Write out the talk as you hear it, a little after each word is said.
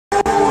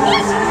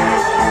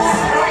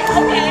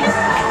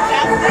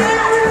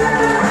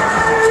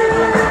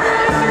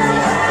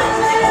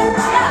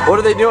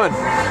they doing?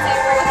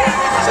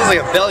 Sounds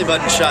like a belly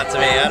button shot to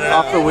me. I don't know.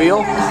 Off the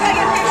wheel?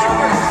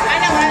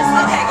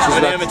 I'm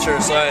an amateur,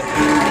 so I'm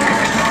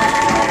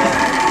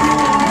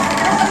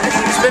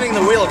spinning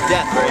the wheel of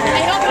death right here.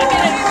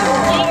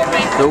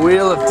 The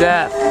wheel of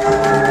death.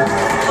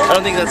 I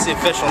don't think that's the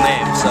official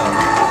name, so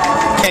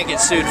can't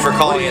get sued for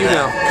calling it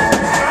that.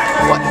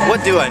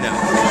 What do I know?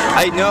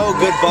 I know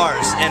good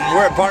bars, and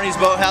we're at Barney's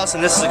Boathouse,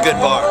 and this is a good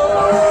bar.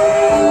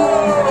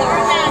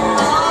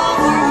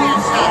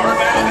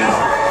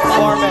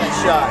 Bar mat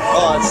shot.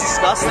 Oh, that's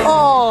disgusting.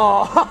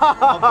 Oh!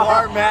 A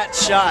bar mat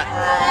shot.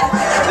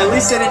 At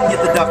least I didn't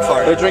get the duck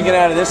fart. They're drinking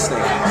out of this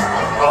thing.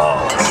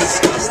 Oh, it's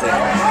disgusting.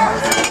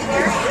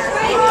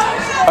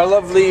 Our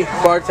lovely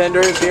bartender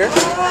is here.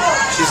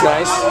 She's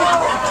nice.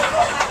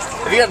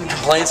 Have you gotten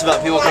complaints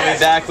about people coming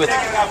back with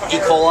E.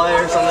 coli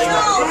or something?